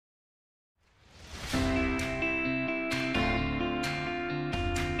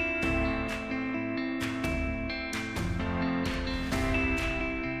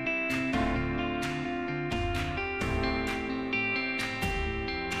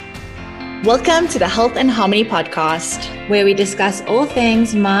Welcome to the Health and Harmony podcast, where we discuss all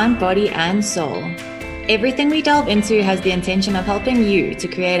things mind, body, and soul. Everything we delve into has the intention of helping you to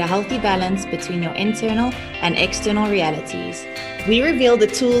create a healthy balance between your internal and external realities. We reveal the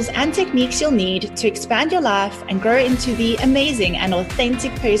tools and techniques you'll need to expand your life and grow into the amazing and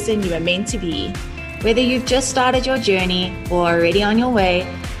authentic person you are meant to be. Whether you've just started your journey or already on your way,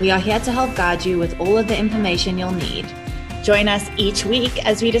 we are here to help guide you with all of the information you'll need. Join us each week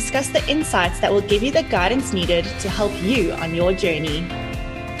as we discuss the insights that will give you the guidance needed to help you on your journey.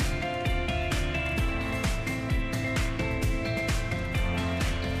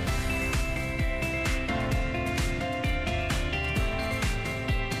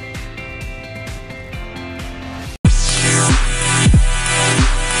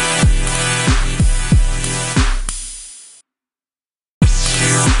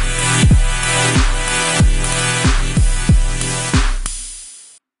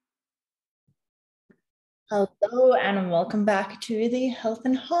 Hello and welcome back to the Health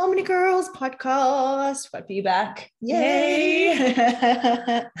and Harmony Girls podcast. What be back? Yay!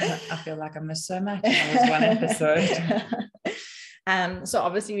 I feel like I missed so much. That was one episode. So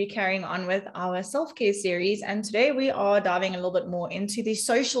obviously we're carrying on with our self-care series, and today we are diving a little bit more into the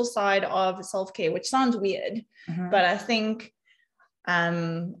social side of self-care, which sounds weird, but I think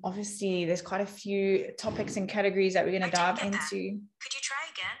obviously there's quite a few topics and categories that we're going to dive into. Could you try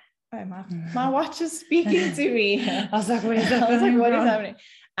again? Oh, my watch is speaking to me. I was like, what is happening? What is happening?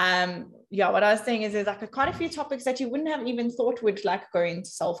 What I was saying is there's like quite a few topics that you wouldn't have even thought would like go into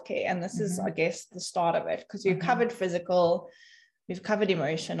self-care. And this is, I guess, the start of it, because we've covered physical, we've covered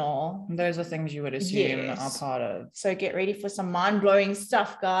emotional. Those are things you would assume are part of. So get ready for some mind-blowing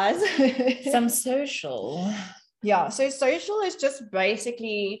stuff, guys. Some social. Yeah. So social is just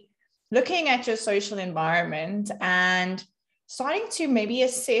basically looking at your social environment and starting to maybe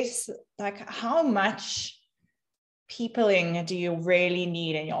assess like how much peopling do you really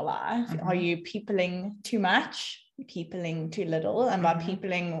need in your life? Are you peopling too much, peopling too little? And by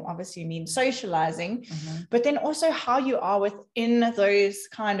peopling, obviously you mean socializing, but then also how you are within those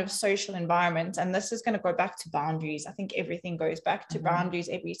kind of social environments. And this is going to go back to boundaries. I think everything goes back to boundaries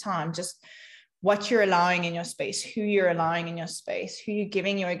every time. Just what you're allowing in your space, who you're allowing in your space, who you're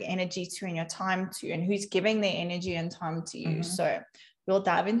giving your energy to and your time to, and who's giving their energy and time to you. So we'll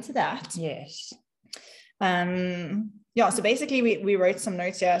dive into that. Yes. So basically we wrote some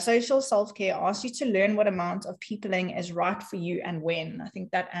notes here. Social self-care asks you to learn what amount of peopling is right for you and when. I think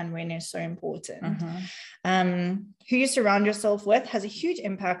that and when is so important. Who you surround yourself with has a huge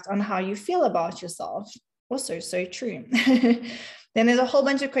impact on how you feel about yourself. Also so true. Then there's a whole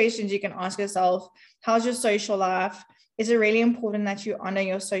bunch of questions you can ask yourself. How's your social life? Is it really important that you honor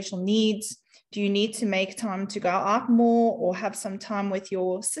your social needs? Do you need to make time to go out more or have some time with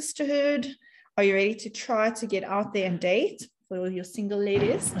your sisterhood? Are you ready to try to get out there and date for all your single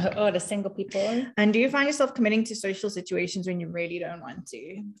ladies? Or the single people. And do you find yourself committing to social situations when you really don't want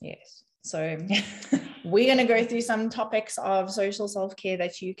to? Yes. So we're going to go through some topics of social self-care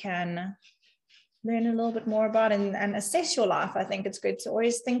that you can learn a little bit more about and assess your life. I think it's good to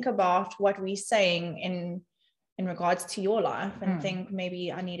always think about what we're saying in regards to your life and think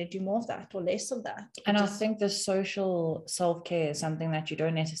maybe I need to do more of that or less of that. And I think the social self-care is something that you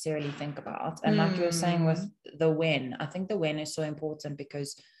don't necessarily think about. And like you were saying with the when, I think the when is so important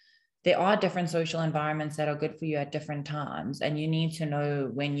because there are different social environments that are good for you at different times. And you need to know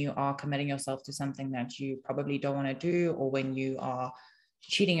when you are committing yourself to something that you probably don't want to do, or when you are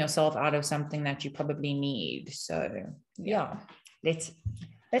cheating yourself out of something that you probably need. So let's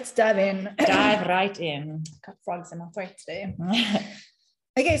dive in. Dive right in. Got frogs in my throat today.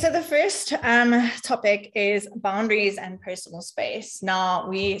 Okay, so the first topic is boundaries and personal space. Now,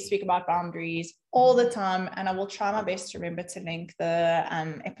 we speak about boundaries all the time, and I will try my best to remember to link the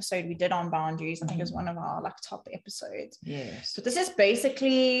episode we did on boundaries. I think it was one of our top episodes. Yes. So this is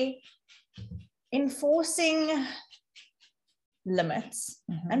basically enforcing limits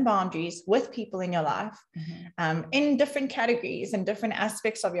and boundaries with people in your life in different categories and different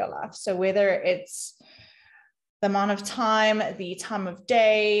aspects of your life. So whether it's the amount of time, the time of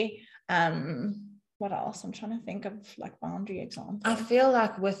day, what else? I'm trying to think of like boundary examples. I feel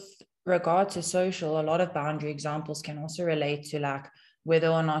like with regard to social, a lot of boundary examples can also relate to like whether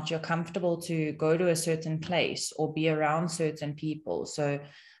or not you're comfortable to go to a certain place or be around certain people. So,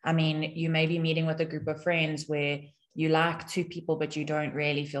 I mean, you may be meeting with a group of friends where you like 2 people, but you don't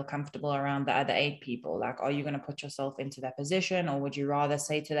really feel comfortable around the other 8 people. Like, are you going to put yourself into that position, or would you rather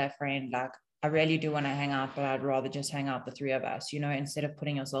say to that friend, like, I really do want to hang out, but I'd rather just hang out the 3 of us, instead of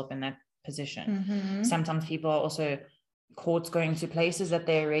putting yourself in that position. Sometimes people are also courts going to places that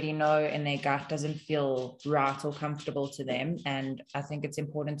they already know and their gut doesn't feel right or comfortable to them. And I think it's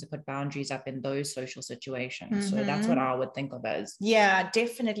important to put boundaries up in those social situations. So that's what I would think of as. Yeah,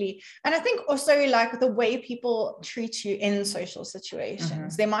 definitely. And I think also like the way people treat you in social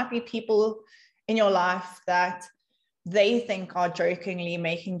situations. There might be people in your life that they think are jokingly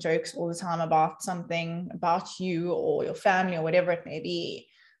making jokes all the time about something about you or your family or whatever it may be,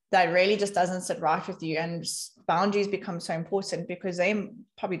 that really just doesn't sit right with you. And boundaries become so important because they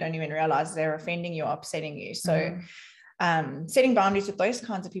probably don't even realize they're offending you or upsetting you. So setting boundaries with those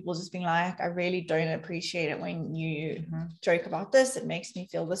kinds of people, just being like, I really don't appreciate it when you joke about this. It makes me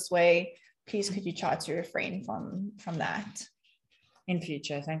feel this way. Please, could you try to refrain from that? In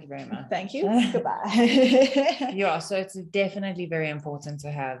future. Thank you very much. Thank you. Goodbye. Yeah, so it's definitely very important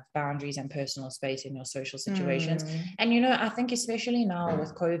to have boundaries and personal space in your social situations. And, you know, I think especially now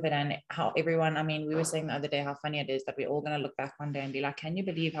with COVID and how everyone, I mean, we were saying the other day how funny it is that we're all going to look back one day and be like, can you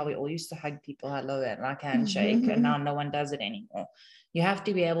believe how we all used to hug people hello and like handshake and now no one does it anymore? You have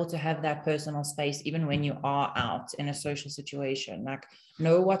to be able to have that personal space even when you are out in a social situation. Like,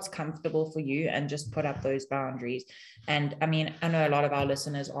 know what's comfortable for you and just put up those boundaries. And I mean, I know a lot of our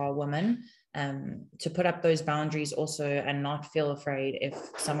listeners are women, to put up those boundaries also and not feel afraid if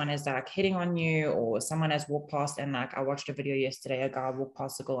someone is like hitting on you or someone has walked past. And like, I watched a video yesterday, a guy walked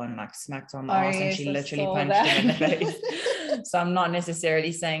past a girl and like smacked her on the ass and she literally punched him in the face. So I'm not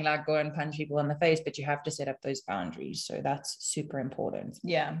necessarily saying like go and punch people in the face, but you have to set up those boundaries. So that's super important.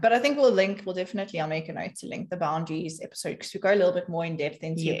 Yeah, but I think I'll make a note to link the boundaries episode because we go a little bit more in depth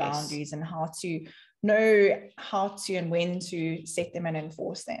into your boundaries and how to know how to and when to set them and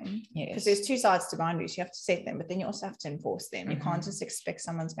enforce them. Because there's two sides to boundaries. You have to set them, but then you also have to enforce them. You can't just expect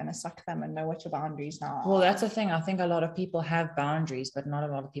someone's going to suck them and know what your boundaries are. Well, that's the thing. I think a lot of people have boundaries, but not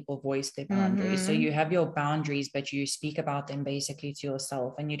a lot of people voice their boundaries. So you have your boundaries, but you speak about them basically to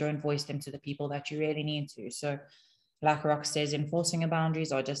yourself and you don't voice them to the people that you really need to. So like Rox says, enforcing your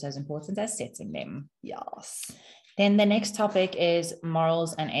boundaries are just as important as setting them. Yes. Then the next topic is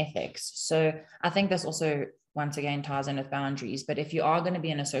morals and ethics. So I think this also, once again, ties in with boundaries. But if you are going to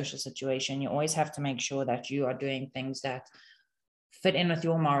be in a social situation, you always have to make sure that you are doing things that fit in with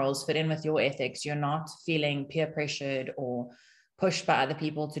your morals, fit in with your ethics. You're not feeling peer pressured or pushed by other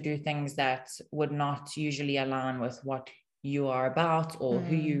people to do things that would not usually align with what you are about or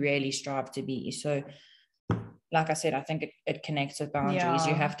who you really strive to be. So like I said, I think it connects with boundaries.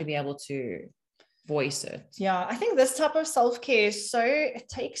 You have to be able to voice it. Yeah, I think this type of self-care is it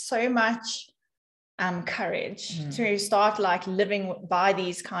takes so much courage to start like living by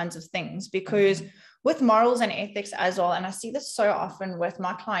these kinds of things, because with morals and ethics as well, and I see this so often with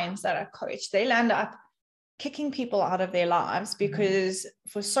my clients that are coached, they'll end up kicking people out of their lives because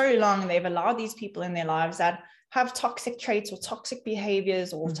for so long they've allowed these people in their lives that have toxic traits or toxic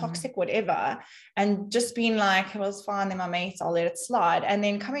behaviors or toxic whatever, and just being like, well, it's fine, they're my mates, I'll let it slide. And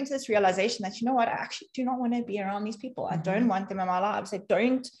then coming to this realization that, you know what, I actually do not want to be around these people. I don't want them in my lives. They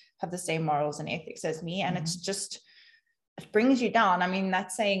don't have the same morals and ethics as me. And it's just, it brings you down. I mean,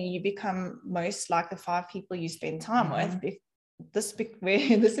 that's saying you become most like the 5 people you spend time with. This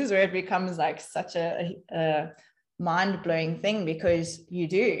is where it becomes like such a mind-blowing thing, because you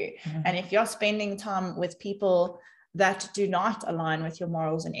do. And if you're spending time with people that do not align with your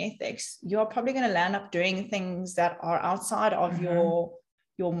morals and ethics, you're probably going to land up doing things that are outside of your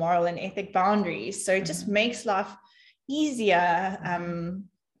moral and ethic boundaries. So it just makes life easier. I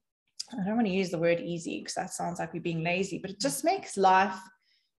don't want to use the word easy because that sounds like we're being lazy, but it just makes life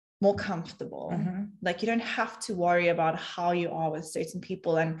more comfortable. Like you don't have to worry about how you are with certain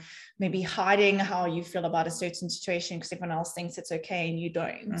people and maybe hiding how you feel about a certain situation because everyone else thinks it's okay and you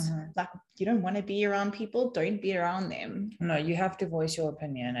don't. Like, you don't want to be around people, don't be around them. No, you have to voice your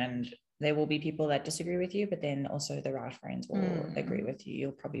opinion, and there will be people that disagree with you, but then also the right friends will agree with you.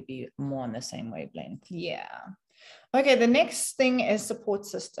 You'll probably be more on the same wavelength. Yeah. Okay, the next thing is support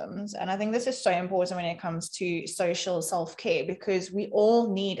systems. And I think this is so important when it comes to social self-care, because we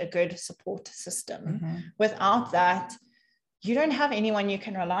all need a good support system. Without that, you don't have anyone you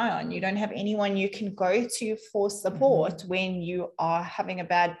can rely on. You don't have anyone you can go to for support when you are having a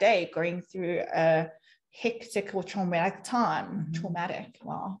bad day, going through a hectic or traumatic time. Traumatic,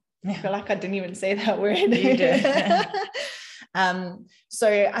 wow. I feel like I didn't even say that word. You did. So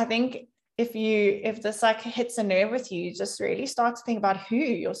I think if this like hits a nerve with you, just really start to think about who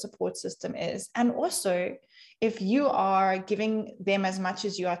your support system is. And also if you are giving them as much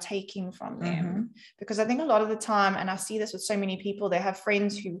as you are taking from them, because I think a lot of the time, and I see this with so many people, they have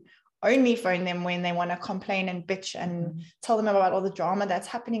friends who only phone them when they want to complain and bitch and tell them about all the drama that's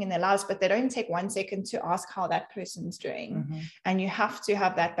happening in their lives, but they don't take 1 second to ask how that person's doing. And you have to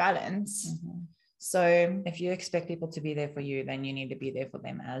have that balance. So if you expect people to be there for you, then you need to be there for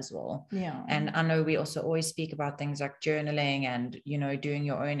them as well. Yeah. And I know we also always speak about things like journaling and, doing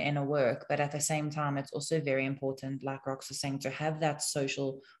your own inner work, but at the same time, it's also very important, like Rox was saying, to have that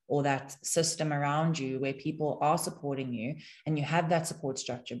social or that system around you where people are supporting you and you have that support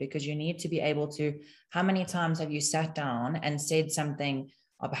structure, because you need to be able to, how many times have you sat down and said something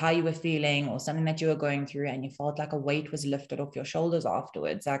of how you were feeling or something that you were going through and you felt like a weight was lifted off your shoulders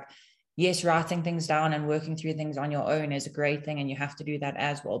afterwards? Like, yes, writing things down and working through things on your own is a great thing, and you have to do that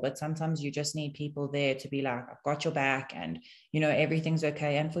as well. But sometimes you just need people there to be like, I've got your back, and, everything's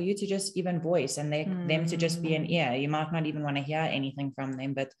okay. And for you to just even voice and them to just be an ear. You might not even want to hear anything from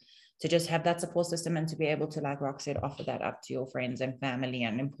them, but to just have that support system and to be able to, like Rox said, offer that up to your friends and family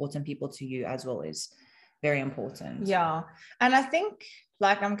and important people to you as well is very important. Yeah. And I think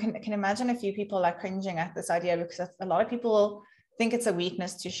like I can imagine a few people like cringing at this idea, because a lot of people think it's a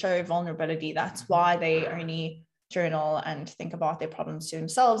weakness to show vulnerability. That's why they only journal and think about their problems to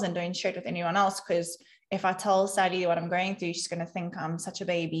themselves and don't share it with anyone else. Because if I tell Sally what I'm going through, she's going to think I'm such a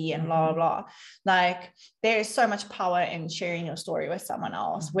baby and blah, blah, blah. Like, there is so much power in sharing your story with someone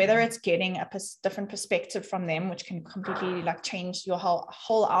else, whether it's getting a different perspective from them, which can completely like change your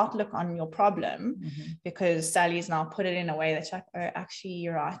whole outlook on your problem, because Sally's now put it in a way that's like, oh, actually,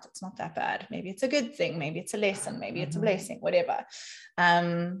 you're right. It's not that bad. Maybe it's a good thing. Maybe it's a lesson. Maybe it's a blessing, whatever.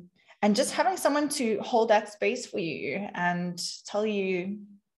 And just having someone to hold that space for you and tell you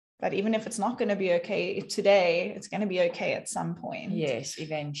that even if it's not going to be okay today, it's going to be okay at some point. Yes,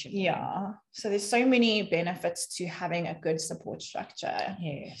 eventually. Yeah. So there's so many benefits to having a good support structure.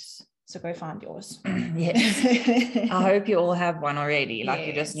 Yes. So go find yours. Yes. I hope you all have one already. Like,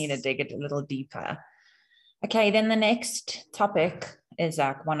 you just need to dig it a little deeper. Okay, then the next topic is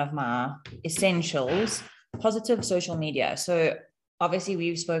like one of my essentials, positive social media. So obviously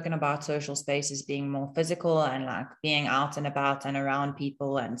we've spoken about social spaces being more physical and like being out and about and around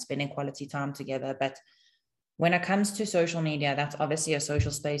people and spending quality time together. But when it comes to social media, that's obviously a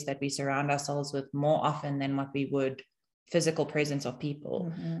social space that we surround ourselves with more often than what we would physical presence of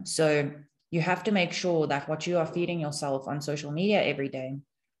people. So you have to make sure that what you are feeding yourself on social media every day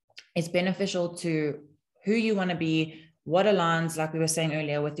is beneficial to who you want to be, what aligns, like we were saying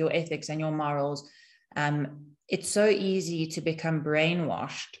earlier, with your ethics and your morals. It's so easy to become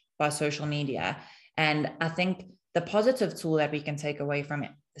brainwashed by social media. And I think the positive tool that we can take away from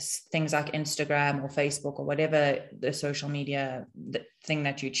it, things like Instagram or Facebook or whatever the social media thing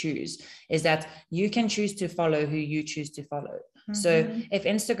that you choose, is that you can choose to follow who you choose to follow. So if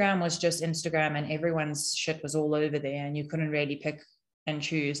Instagram was just Instagram and everyone's shit was all over there and you couldn't really pick and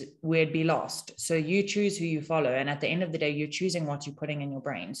choose, we'd be lost. So you choose who you follow. And at the end of the day, you're choosing what you're putting in your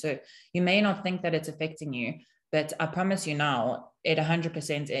brain. So you may not think that it's affecting you, but I promise you now, it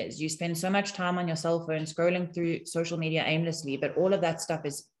 100% is. You spend so much time on your cell phone scrolling through social media aimlessly, but all of that stuff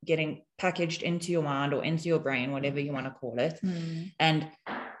is getting packaged into your mind or into your brain, whatever you want to call it. And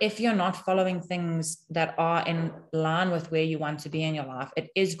if you're not following things that are in line with where you want to be in your life, it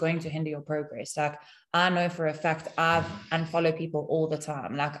is going to hinder your progress. Like, I know for a fact I've unfollowed people all the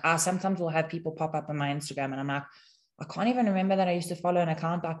time. Like, I sometimes will have people pop up on my Instagram and I'm like, I can't even remember that I used to follow an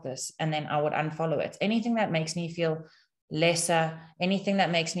account like this. And then I would unfollow it. Anything that makes me feel lesser, anything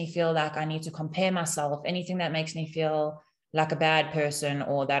that makes me feel like I need to compare myself, anything that makes me feel like a bad person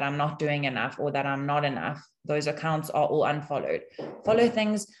or that I'm not doing enough or that I'm not enough, those accounts are all unfollowed. Follow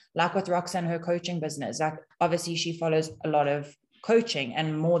things like with Roxanne, her coaching business. Like, obviously she follows a lot of coaching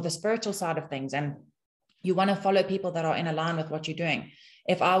and more the spiritual side of things. And you want to follow people that are in line with what you're doing.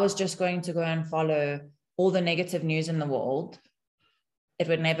 If I was just going to go and follow all the negative news in the world, it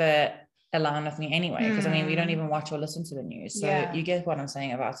would never align with me anyway, because I mean, we don't even watch or listen to the news. So you get what I'm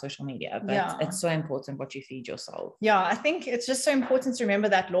saying about social media, but it's so important what you feed yourself. I think it's just so important to remember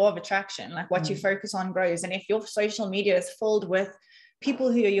that law of attraction, like what you focus on grows. And if your social media is filled with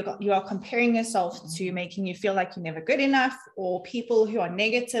people who you are comparing yourself to, making you feel like you're never good enough, or people who are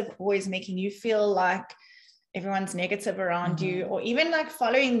negative, always making you feel like everyone's negative around you, or even like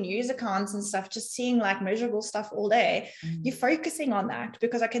following news accounts and stuff, just seeing like miserable stuff all day, you're focusing on that.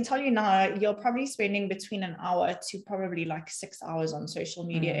 Because I can tell you now, you're probably spending between an hour to probably like 6 hours on social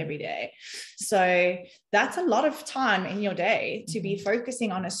media every day. So that's a lot of time in your day to be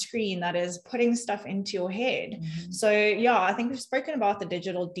focusing on a screen that is putting stuff into your head. So I think we've spoken about the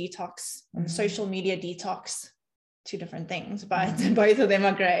digital detox and social media detox, two different things, but both of them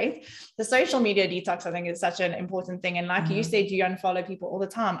are great. the social media detox, I think, is such an important thing. And like you said, you unfollow people all the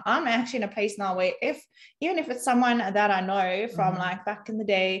time. I'm actually in a place now where even if it's someone that I know from like back in the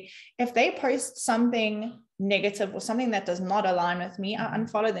day, if they post something negative or something that does not align with me, I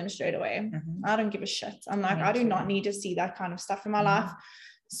unfollow them straight away. I don't give a shit. I'm like, I do not need to see that kind of stuff in my life.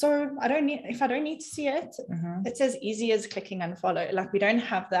 So if I don't need to see it, it's as easy as clicking unfollow. Like we don't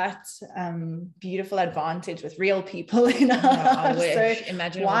have that beautiful advantage with real people in our lives. So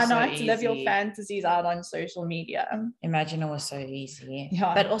imagine why not live your fantasies out on social media? Imagine it was so easy.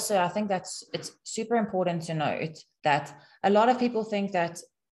 Yeah. But also I think it's super important to note that a lot of people think that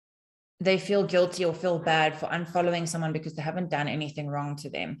they feel guilty or feel bad for unfollowing someone because they haven't done anything wrong to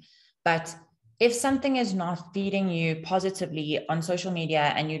them. But if something is not feeding you positively on social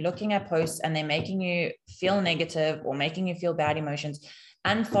media and you're looking at posts and they're making you feel negative or making you feel bad emotions,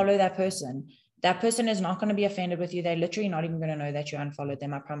 unfollow that person. That person is not going to be offended with you. They're literally not even going to know that you unfollowed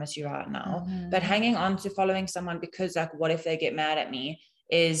them. I promise you right now. But hanging on to following someone because like, what if they get mad at me,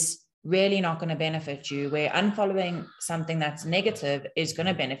 is really not going to benefit you, where unfollowing something that's negative is going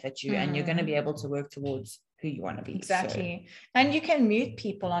to benefit you and you're going to be able to work towards who you want to be. Exactly. So. And you can mute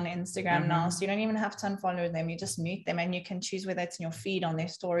people on Instagram now, so you don't even have to unfollow them. You just mute them and you can choose whether it's in your feed, on their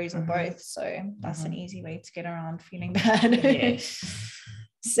stories, or both. So that's an easy way to get around feeling bad. Yes.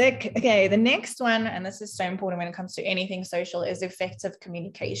 Sick. Okay, the next one, and this is so important when it comes to anything social, is effective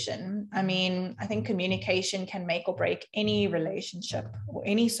communication. I mean, I think communication can make or break any relationship or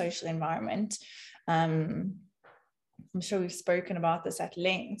any social environment. I'm sure we've spoken about this at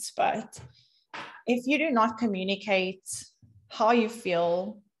length, but if you do not communicate how you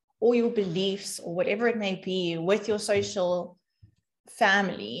feel or your beliefs or whatever it may be with your social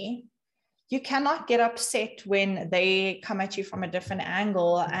family, you cannot get upset when they come at you from a different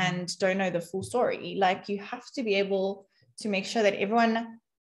angle and don't know the full story. Like, you have to be able to make sure that everyone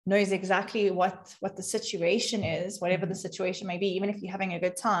knows exactly what the situation is, whatever the situation may be, even if you're having a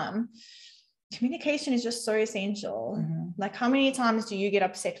good time. Communication is just so essential. Like, how many times do you get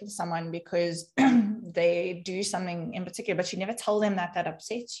upset with someone because they do something in particular, but you never tell them that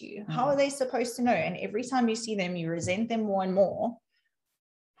upsets you? How are they supposed to know? And every time you see them, you resent them more and more,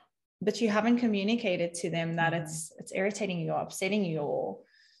 but you haven't communicated to them that it's irritating you or upsetting you or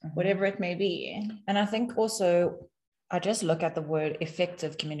whatever it may be. And I think also, I just look at the word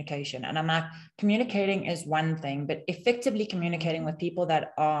effective communication and I'm like, communicating is one thing, but effectively communicating with people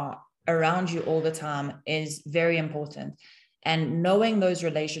that are around you all the time is very important. And knowing those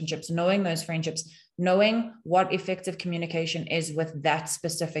relationships, knowing those friendships, knowing what effective communication is with that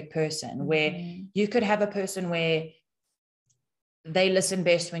specific person, where you could have a person where they listen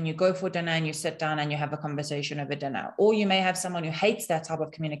best when you go for dinner and you sit down and you have a conversation over dinner. Or you may have someone who hates that type of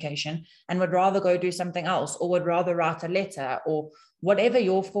communication and would rather go do something else, or would rather write a letter, or whatever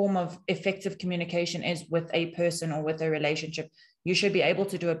your form of effective communication is with a person or with a relationship. You should be able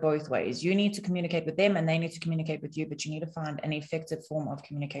to do it both ways. You need to communicate with them and they need to communicate with you, but you need to find an effective form of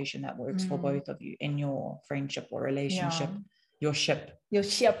communication that works for both of you in your friendship or relationship. Your ship.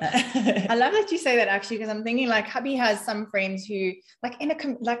 I love that you say that, actually, because I'm thinking, like, hubby has some friends who, like, in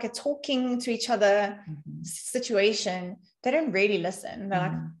a talking to each other situation, they don't really listen. They're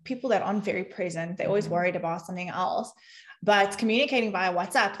like people that aren't very present. They're always worried about something else. But communicating via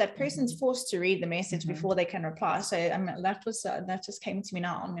WhatsApp, that person's forced to read the message before they can reply. So that just came to me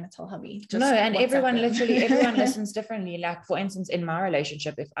now. I'm going to tell hubby. No, and everyone listens differently. Like, for instance, in my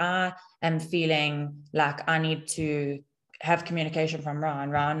relationship, if I am feeling like I need to have communication from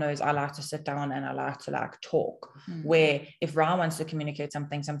Ryan knows I like to sit down and I like to like talk. Where if Ryan wants to communicate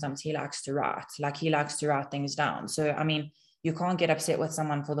something, sometimes he likes to write. Like, he likes to write things down. So I mean, you can't get upset with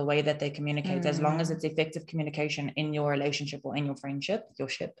someone for the way that they communicate, as long as it's effective communication in your relationship or in your friendship, your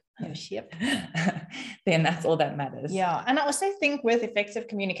ship, then that's all that matters. Yeah. And I also think with effective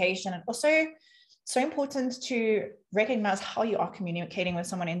communication, and also so important to recognize how you are communicating with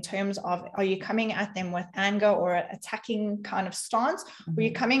someone, in terms of, are you coming at them with anger or attacking kind of stance, or are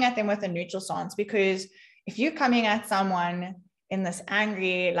you coming at them with a neutral stance? Because if you're coming at someone in this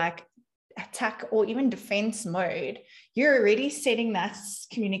angry, like, attack or even defense mode, you're already setting that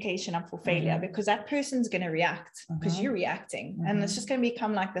communication up for failure, because that person's going to react because you're reacting, and it's just going to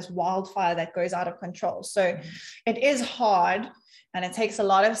become like this wildfire that goes out of control. So it is hard, and it takes a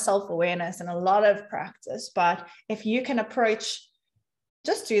lot of self-awareness and a lot of practice. But if you can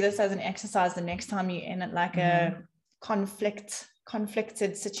just do this as an exercise the next time you're in like a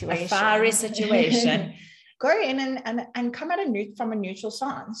conflicted situation, a fiery situation, go in and come at from a neutral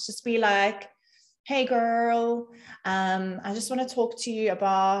stance. Just be like, hey girl, I just want to talk to you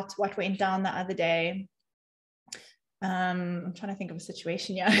about what went down the other day. I'm trying to think of a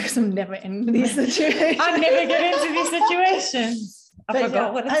situation, because I'm never in these situations. I never get into these situations. I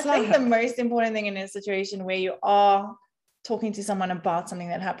forgot what it's like. I think the most important thing in a situation where you are talking to someone about something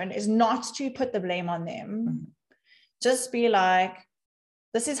that happened is not to put the blame on them. Mm-hmm. Just be like,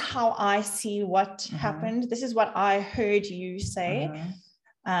 this is how I see what happened. This is what I heard you say.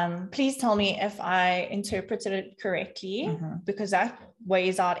 Please tell me if I interpreted it correctly, because that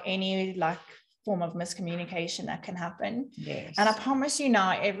weighs out any like form of miscommunication that can happen. Yes. And I promise you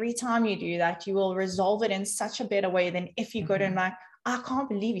now, every time you do that, you will resolve it in such a better way than if you go to and like, I can't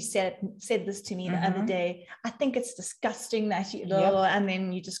believe you said this to me the other day. I think it's disgusting that you, and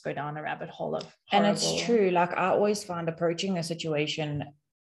then you just go down a rabbit hole of horrible. And it's true. Like I always find approaching a situation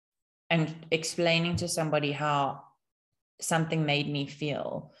and explaining to somebody how something made me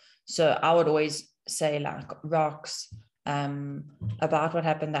feel. So I would always say like, Rox, about what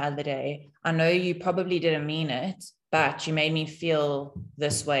happened the other day. I know you probably didn't mean it, but you made me feel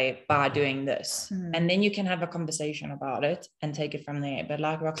this way by doing this. And then you can have a conversation about it and take it from there. But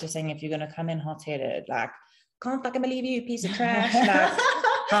like Rox is saying, if you're going to come in hot-headed, like, can't fucking believe you piece of trash. Like,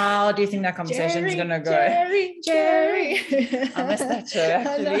 how do you think that conversation is going to go? Jerry. I missed that show,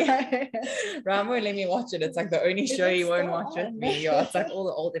 actually. Ram won't let me watch it. It's like the only show you won't watch with me. Yeah, it's like all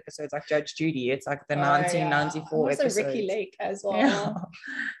the old episodes, like Judge Judy. It's like the 1994 episodes. Also Ricky Lake as well.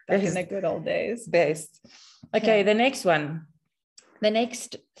 Back in the good old days. Best. Okay, the next one. The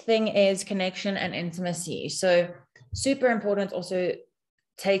next thing is connection and intimacy. So super important also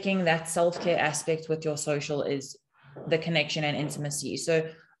taking that self-care aspect with your social is the connection and intimacy. So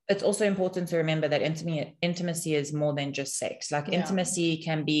it's also important to remember that intimacy is more than just sex. Like intimacy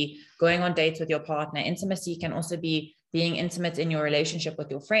can be going on dates with your partner. Intimacy can also be being intimate in your relationship with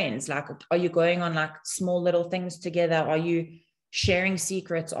your friends. Like, are you going on like small little things together? Are you sharing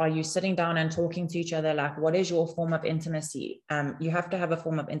secrets? Are you sitting down and talking to each other? Like, what is your form of intimacy? You have to have a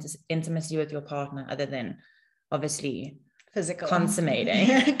form of intimacy with your partner other than obviously physical consummating.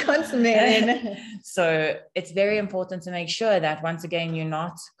 So it's very important to make sure that once again, you're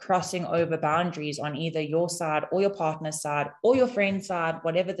not crossing over boundaries on either your side or your partner's side or your friend's side,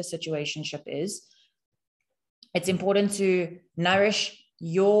 whatever the situationship is. It's important to nourish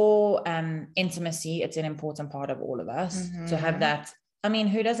your intimacy. It's an important part of all of us to have that. I mean,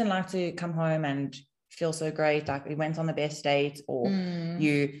 who doesn't like to come home and feel so great, like we went on the best date, or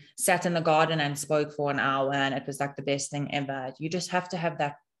you sat in the garden and spoke for an hour and it was like the best thing ever. You just have to have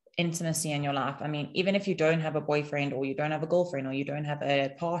that intimacy in your life. I mean, even if you don't have a boyfriend or you don't have a girlfriend or you don't have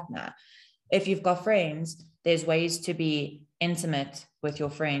a partner, if you've got friends, there's ways to be intimate with your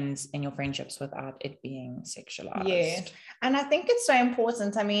friends and your friendships without it being sexualized. Yeah. And I think it's so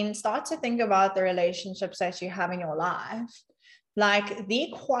important. I mean, start to think about the relationships that you have in your life. Like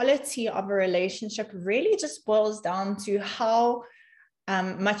the quality of a relationship really just boils down to how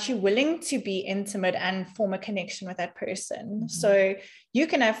much you're willing to be intimate and form a connection with that person. So you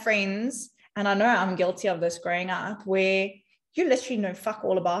can have friends, and I know I'm guilty of this growing up, where you literally know fuck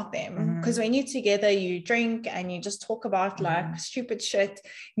all about them, because when you're together, you drink and you just talk about like stupid shit.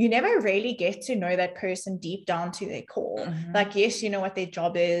 You never really get to know that person deep down to their core. Like, yes, you know what their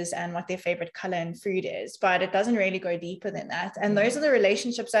job is and what their favorite color and food is, but it doesn't really go deeper than that. And those are the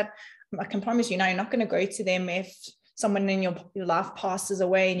relationships that I can promise you now, you're not going to go to them if someone in your life passes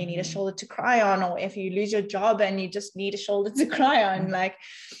away and you need a shoulder to cry on, or if you lose your job and you just need a shoulder to cry on. Like,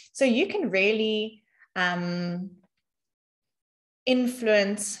 so you can really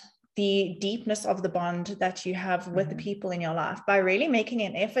influence the deepness of the bond that you have with the people in your life by really making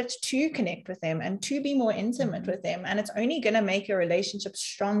an effort to connect with them and to be more intimate with them. And it's only going to make your relationship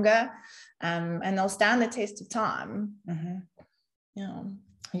stronger, and they'll stand the test of time.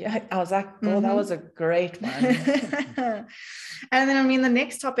 Yeah, I was like, oh, that was a great one. And then, I mean, the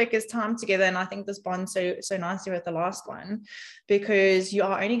next topic is time together. And I think this bonds so nicely with the last one, because you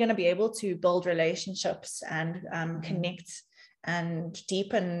are only going to be able to build relationships and connect and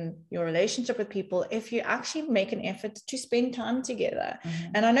deepen your relationship with people if you actually make an effort to spend time together.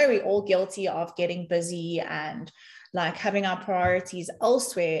 And I know we're all guilty of getting busy and like having our priorities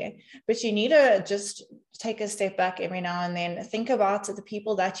elsewhere, but you need to just take a step back every now and then, think about the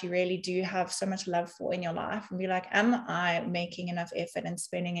people that you really do have so much love for in your life, and be like, am I making enough effort and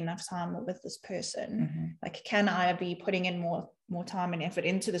spending enough time with this person? Like, can I be putting in more time and effort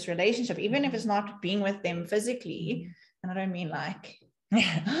into this relationship, even if it's not being with them physically? And I don't mean like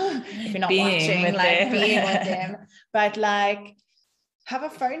if you're not watching, like being with them, but like have a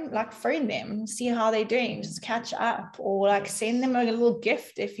phone, like phone them, see how they're doing, just catch up, or like send them a little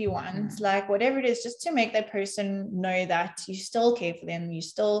gift if you want, like whatever it is, just to make that person know that you still care for them, you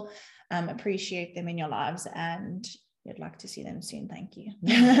still appreciate them in your lives, and you'd like to see them soon. Thank you.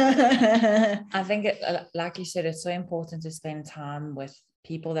 I think like you said, it's so important to spend time with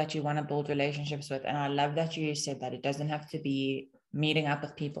people that you want to build relationships with. And I love that you said that it doesn't have to be meeting up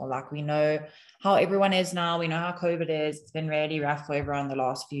with people. Like, we know how everyone is now. We know how COVID is. It's been really rough for everyone the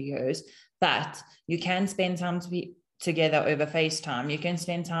last few years, but you can spend time together over FaceTime. You can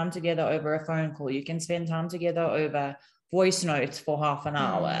spend time together over a phone call. You can spend time together over voice notes for half an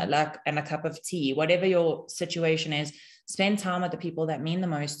hour, like, and a cup of tea, whatever your situation is. Spend time with the people that mean the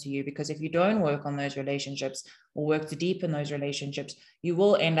most to you, because if you don't work on those relationships or work to deepen those relationships, you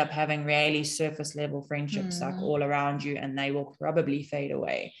will end up having really surface level friendships like all around you, and they will probably fade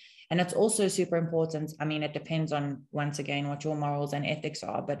away. And it's also super important. I mean, it depends on, once again, what your morals and ethics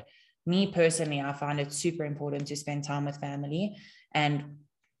are. But me personally, I find it super important to spend time with family. And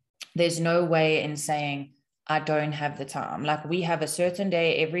there's no way in saying, I don't have the time. Like, we have a certain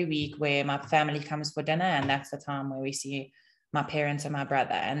day every week where my family comes for dinner, and that's the time where we see my parents and my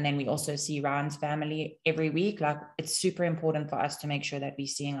brother. And then we also see Ryan's family every week. Like, it's super important for us to make sure that we're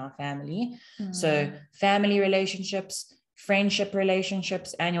seeing our family. So family relationships, friendship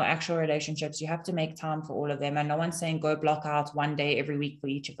relationships, and your actual relationships, you have to make time for all of them. And no one's saying go block out one day every week for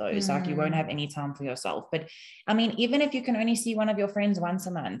each of those. Like, you won't have any time for yourself. But I mean, even if you can only see one of your friends once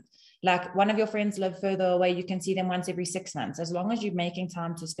a month, like, one of your friends live further away, you can see them once every 6 months. As long as you're making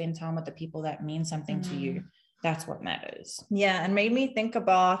time to spend time with the people that mean something to you, that's what matters. Yeah. And made me think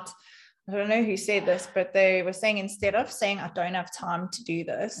about, I don't know who said this, but they were saying, instead of saying, I don't have time to do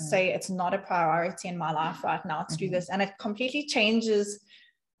this, say it's not a priority in my life right now to do this. And it completely changes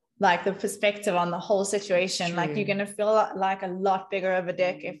like the perspective on the whole situation. Like, you're going to feel like a lot bigger of a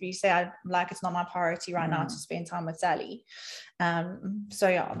dick if you say, it's not my priority right now to spend time with Sally. So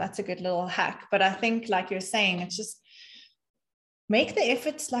yeah, that's a good little hack. But I think, like you're saying, it's just make the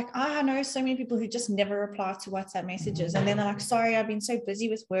efforts. Like, I know so many people who just never reply to WhatsApp messages, and then they're like, sorry, I've been so busy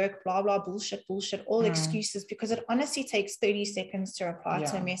with work, blah blah, bullshit, all excuses, because it honestly takes 30 seconds to reply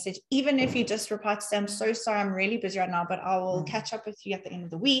to a message. Even if you just reply to say, I'm so sorry, I'm really busy right now, but I will catch up with you at the end of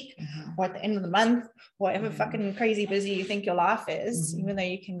the week or at the end of the month, whatever fucking crazy busy you think your life is, even though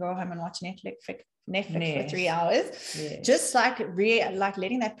you can go home and watch Netflix for 3 hours. Just like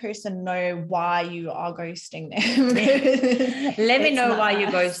letting that person know why you are ghosting them. Let me know why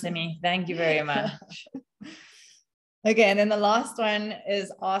you're ghosting me. Thank you very much. Okay, and then the last one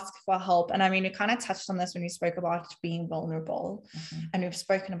is ask for help. And I mean, we kind of touched on this when we spoke about being vulnerable, and we've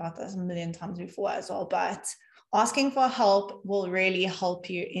spoken about this a million times before as well, but asking for help will really help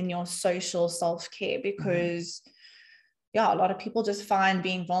you in your social self-care, because a lot of people just find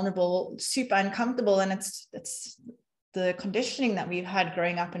being vulnerable super uncomfortable. And it's the conditioning that we've had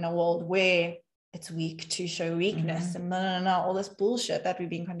growing up in a world where it's weak to show weakness and no, all this bullshit that we've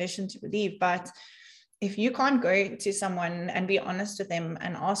been conditioned to believe. But if you can't go to someone and be honest with them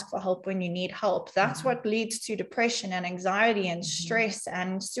and ask for help when you need help, that's what leads to depression and anxiety and stress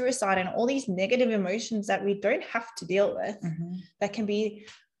and suicide and all these negative emotions that we don't have to deal with, that can be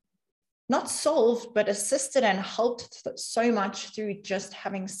not solved, but assisted and helped so much through just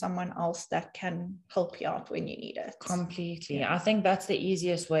having someone else that can help you out when you need it. Completely. I think that's the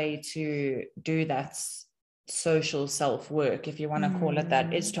easiest way to do that social self-work, if you want to call it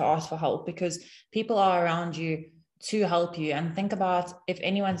that, is to ask for help, because people are around you to help you. And think about, if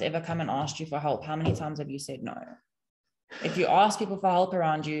anyone's ever come and asked you for help, how many times have you said no? If you ask people for help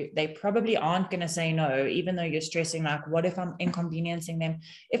around you, they probably aren't going to say no, even though you're stressing, like, what if I'm inconveniencing them?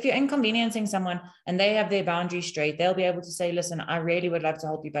 If you're inconveniencing someone and they have their boundaries straight, they'll be able to say, listen, I really would love to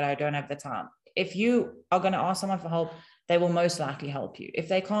help you, but I don't have the time. If you are going to ask someone for help, they will most likely help you. If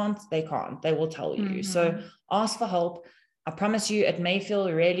they can't, they can't. They will tell you. So ask for help. I promise you, it may feel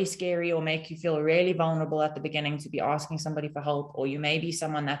really scary or make you feel really vulnerable at the beginning to be asking somebody for help, or you may be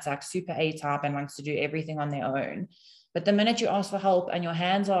someone that's like super A-type and wants to do everything on their own. But the minute you ask for help and your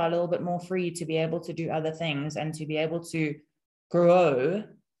hands are a little bit more free to be able to do other things and to be able to grow,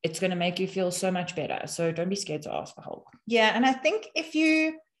 it's going to make you feel so much better. So don't be scared to ask for help. Yeah. And I think if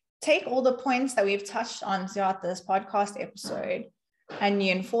you take all the points that we've touched on throughout this podcast episode and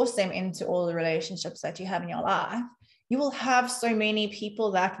you enforce them into all the relationships that you have in your life, you will have so many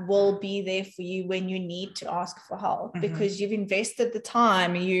people that will be there for you when you need to ask for help, because you've invested the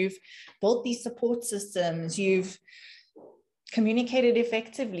time, you've built these support systems, you've communicated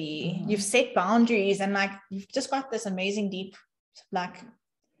effectively, you've set boundaries, and like, you've just got this amazing deep like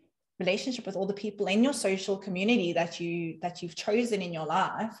relationship with all the people in your social community that you've chosen in your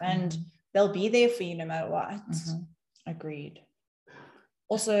life, and they'll be there for you no matter what. Agreed.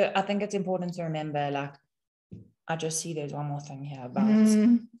 Also, I think it's important to remember, like, I just see there's one more thing here about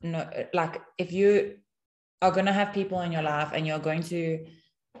no, like, if you are going to have people in your life and you're going to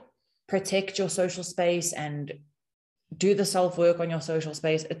protect your social space and do the self-work on your social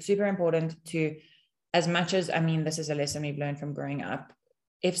space, it's super important to, as much as, I mean, this is a lesson we've learned from growing up.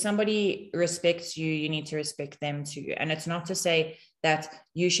 If somebody respects you, you need to respect them too. And it's not to say that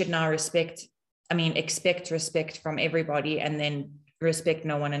you should now expect respect from everybody and then respect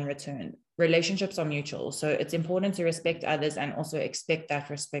no one in return. Relationships are mutual. So it's important to respect others and also expect that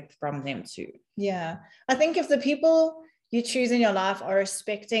respect from them too. Yeah. I think if the people you choose in your life are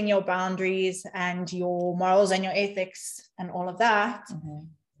respecting your boundaries and your morals and your ethics and all of that,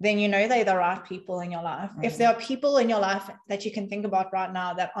 then you know they're the right people in your life. If there are people in your life that you can think about right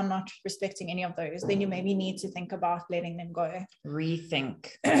now that are not respecting any of those, then you maybe need to think about letting them go. Rethink.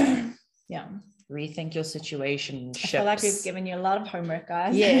 Yeah. Rethink your situation. I feel like we've given you a lot of homework,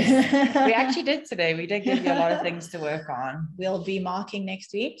 guys. Yes, we actually did today. We did give you a lot of things to work on. We'll be marking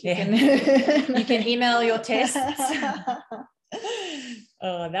next week. You can email your tests.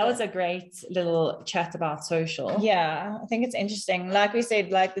 Oh, that was a great little chat about social. Yeah, I think it's interesting. Like we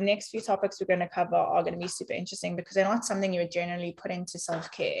said, like the next few topics we're going to cover are going to be super interesting because they're not something you would generally put into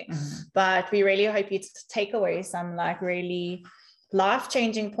self-care. But we really hope you to take away some like really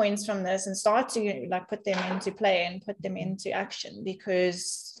life-changing points from this and start to like put them into play and put them into action,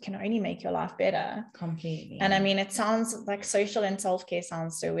 because it can only make your life better. Completely. And I mean, it sounds like social and self-care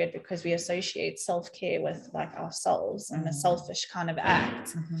sounds so weird because we associate self-care with like ourselves and a selfish kind of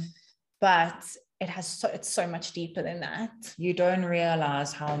act, but it's so much deeper than that. You don't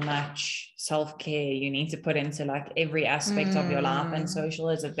realize how much self-care you need to put into like every aspect of your life, and social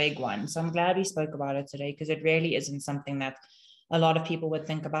is a big one. So I'm glad we spoke about it today, because it really isn't something that a lot of people would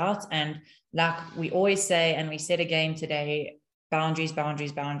think about. And like we always say, and we said again today, boundaries.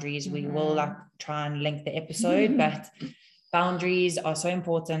 We will like try and link the episode, but boundaries are so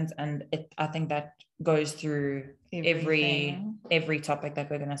important. And I think that goes through every topic that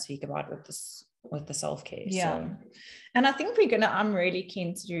we're going to speak about with the self-care. Yeah. So. And I think I'm really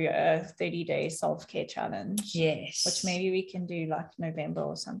keen to do a 30-day self-care challenge. Yes. Which maybe we can do like November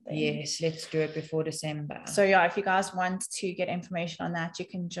or something. Yes, let's do it before December. So yeah, if you guys want to get information on that, you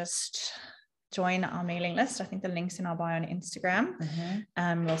can just join our mailing list. I think the link's in our bio on Instagram.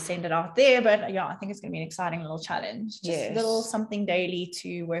 We'll send it out there. But yeah, I think it's going to be an exciting little challenge. Just a little something daily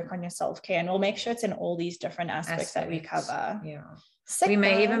to work on your self-care. And we'll make sure it's in all these different aspects that we cover. Yeah. We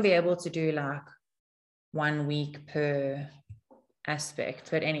may even be able to do like 1 week per aspect,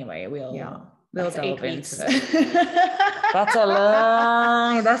 but anyway, we'll delve into it.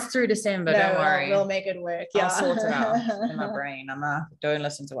 That's through December. Don't worry, we'll make it work. I'll sort it out in my brain. Don't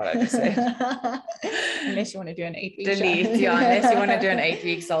listen to what I just said. Unless you want to do an 8-week unless you want to do an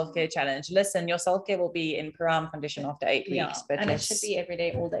 8-week self-care challenge. Listen, your self-care will be in prime condition after 8 weeks, but it should be every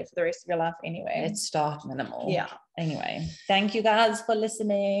day, all day for the rest of your life anyway. Let's start minimal. Yeah. Anyway, thank you guys for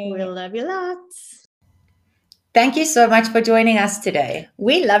listening. We love you lots. Thank you so much for joining us today.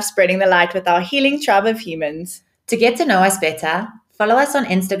 We love spreading the light with our healing tribe of humans. To get to know us better, follow us on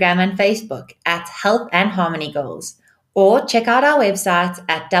Instagram and Facebook at Health and Harmony Goals, or check out our website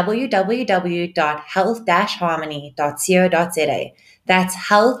at www.health-harmony.co.za. That's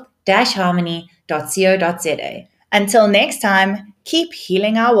health-harmony.co.za. Until next time, keep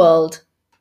healing our world.